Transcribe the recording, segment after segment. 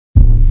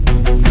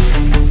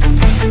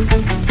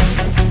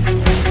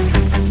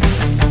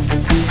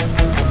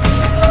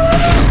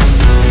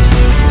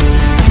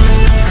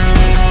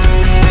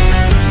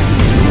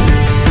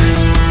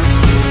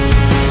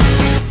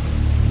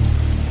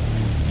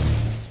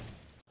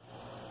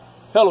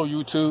Hello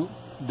YouTube,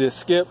 this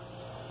Skip,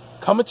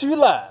 coming to you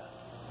live,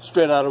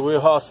 straight out of Rio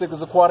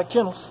Sarabia Aquatic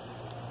Kennels.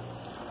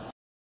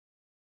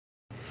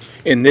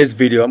 In this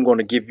video, I'm going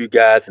to give you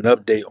guys an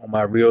update on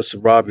my Rio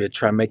Sarabia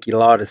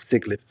Trimaculatus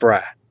cichlid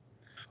fry.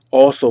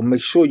 Also, make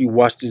sure you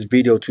watch this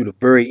video to the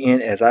very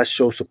end as I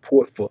show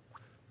support for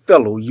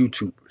fellow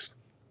YouTubers.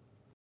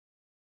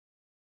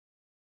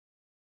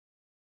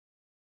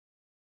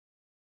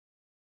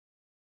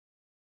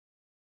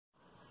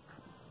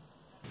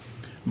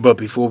 But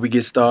before we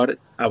get started,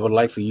 I would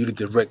like for you to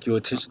direct your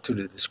attention to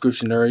the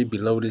description area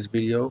below this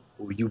video,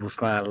 where you will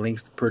find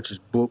links to purchase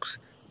books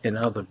and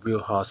other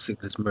Rio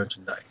Sarabia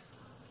merchandise.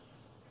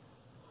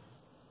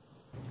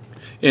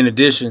 In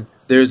addition,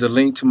 there is a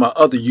link to my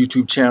other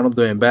YouTube channel,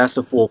 The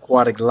Ambassador for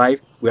Aquatic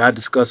Life, where I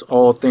discuss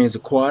all things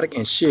aquatic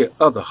and share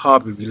other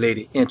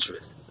hobby-related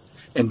interests.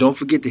 And don't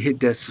forget to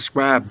hit that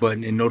subscribe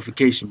button and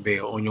notification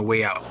bell on your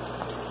way out.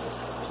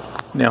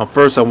 Now,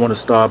 first I want to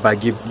start by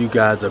giving you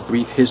guys a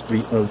brief history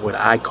on what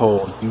I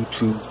call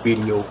YouTube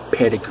video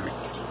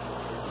pedigrees.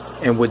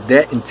 And what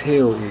that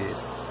entails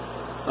is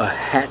a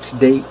hatch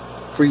date,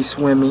 free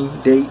swimming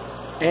date,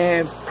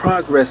 and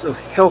progress of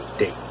health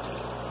date.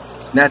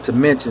 Not to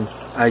mention,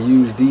 I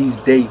use these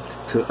dates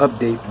to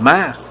update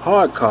my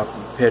hard copy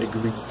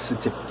pedigree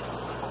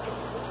certificates.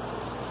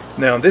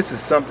 Now, this is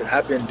something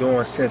I've been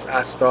doing since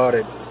I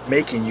started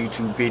making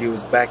YouTube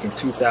videos back in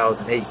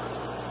 2008.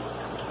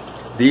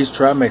 These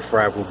Trimac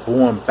fry were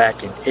born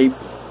back in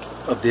April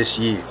of this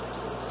year.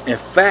 In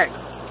fact,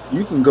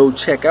 you can go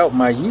check out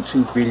my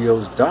YouTube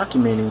videos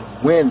documenting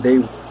when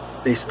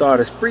they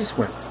started free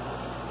swimming.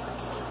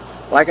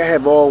 Like I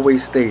have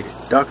always stated,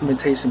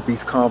 documentation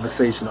beats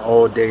conversation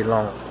all day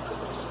long.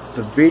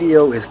 The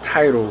video is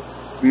titled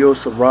Rio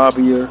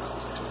Sarabia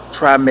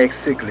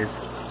Trimaculatus,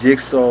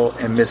 Jigsaw,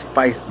 and Miss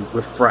Feisty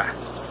with Fry.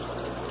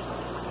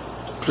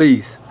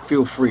 Please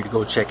feel free to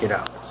go check it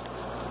out.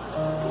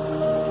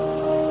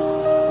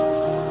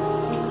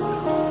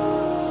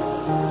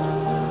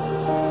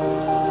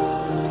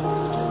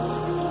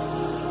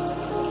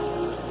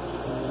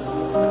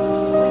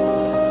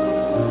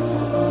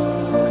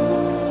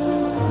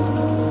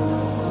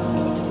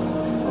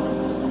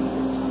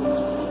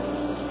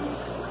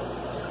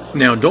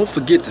 Now, don't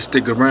forget to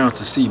stick around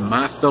to see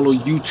my fellow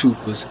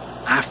YouTubers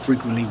I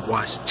frequently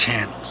watch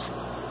channels.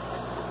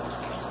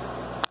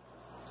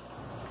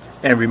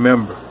 And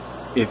remember,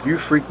 if you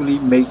frequently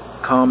make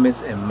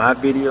comments in my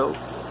videos,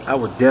 I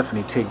will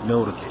definitely take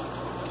note of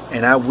it.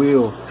 And I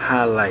will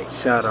highlight,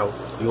 shout out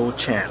your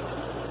channel.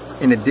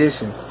 In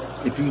addition,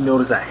 if you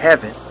notice I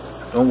haven't,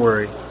 don't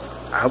worry,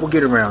 I will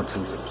get around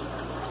to it.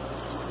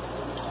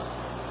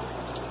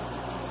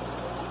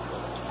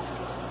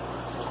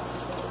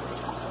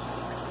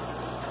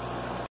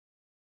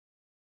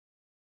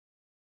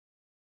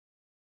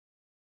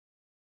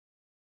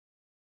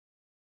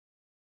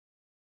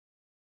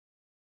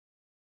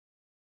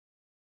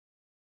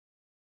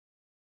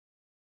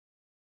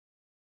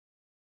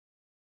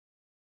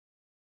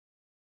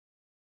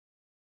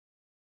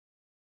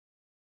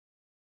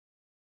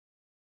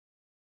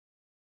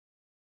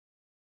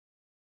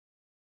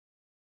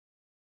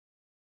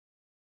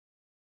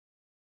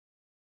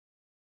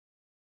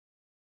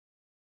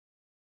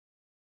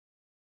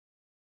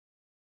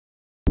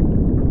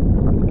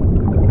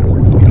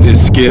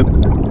 Skip,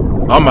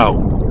 I'm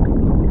out.